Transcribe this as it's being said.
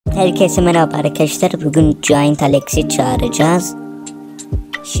Herkese merhaba arkadaşlar. Bugün Giant Alex'i çağıracağız.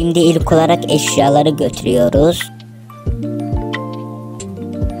 Şimdi ilk olarak eşyaları götürüyoruz.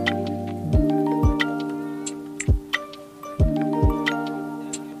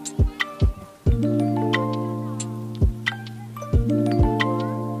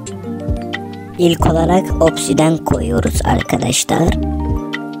 İlk olarak obsiden koyuyoruz arkadaşlar.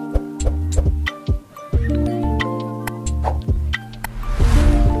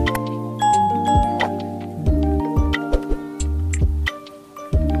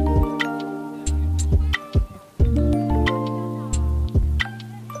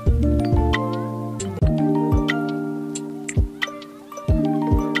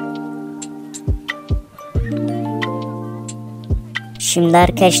 Şimdi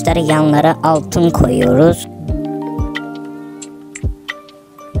arkadaşlar yanlara altın koyuyoruz.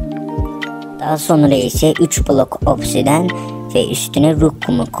 Daha sonra ise 3 blok obsiden ve üstüne ruh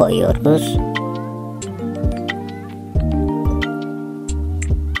kumu koyuyoruz.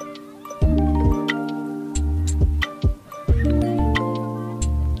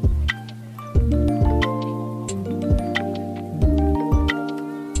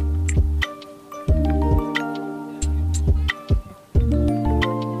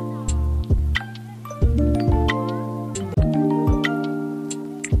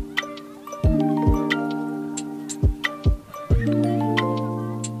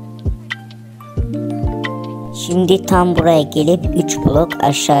 Şimdi tam buraya gelip 3 blok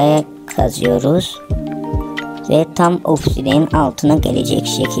aşağıya kazıyoruz. Ve tam obsidiyenin altına gelecek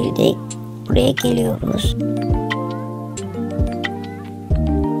şekilde buraya geliyoruz.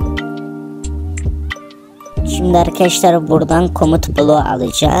 Şimdi arkadaşlar buradan komut bloğu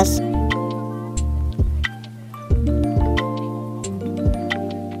alacağız.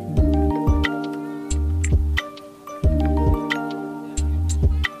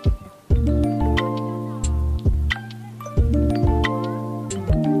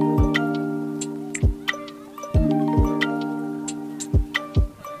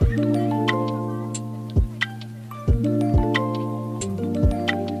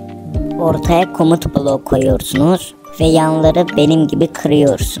 Ortaya komut bloğu koyuyorsunuz ve yanları benim gibi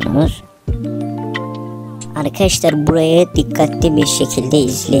kırıyorsunuz. Arkadaşlar burayı dikkatli bir şekilde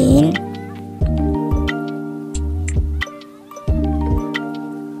izleyin.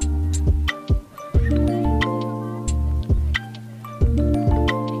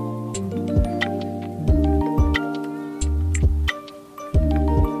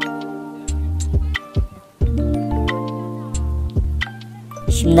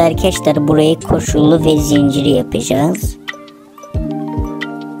 Şimdi arkadaşlar burayı koşullu ve zinciri yapacağız.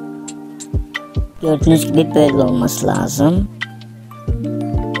 Gördüğünüz gibi böyle olması lazım.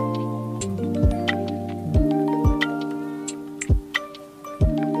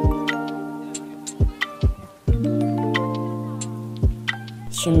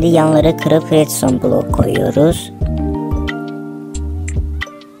 Şimdi yanlara kırıp redstone blok koyuyoruz.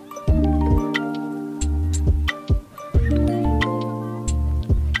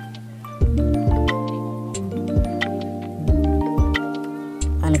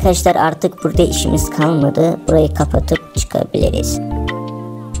 Arkadaşlar artık burada işimiz kalmadı. Burayı kapatıp çıkabiliriz.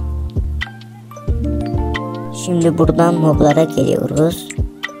 Şimdi buradan moblara geliyoruz.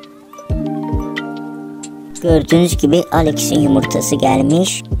 Gördüğünüz gibi Alex'in yumurtası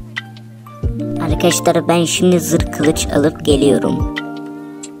gelmiş. Arkadaşlar ben şimdi zırh kılıç alıp geliyorum.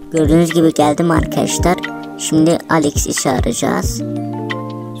 Gördüğünüz gibi geldim arkadaşlar. Şimdi Alex'i çağıracağız.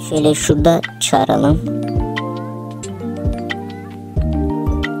 Şöyle şurada çağıralım.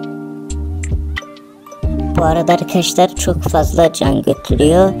 Bu arada arkadaşlar çok fazla can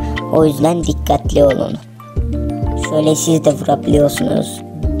götürüyor. O yüzden dikkatli olun. Şöyle siz de vurabiliyorsunuz.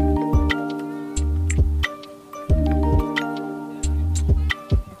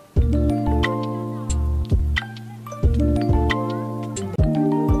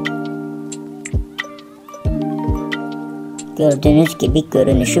 Gördüğünüz gibi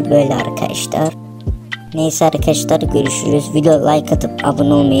görünüşü böyle arkadaşlar. Neyse arkadaşlar görüşürüz. Video like atıp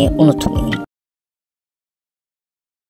abone olmayı unutmayın.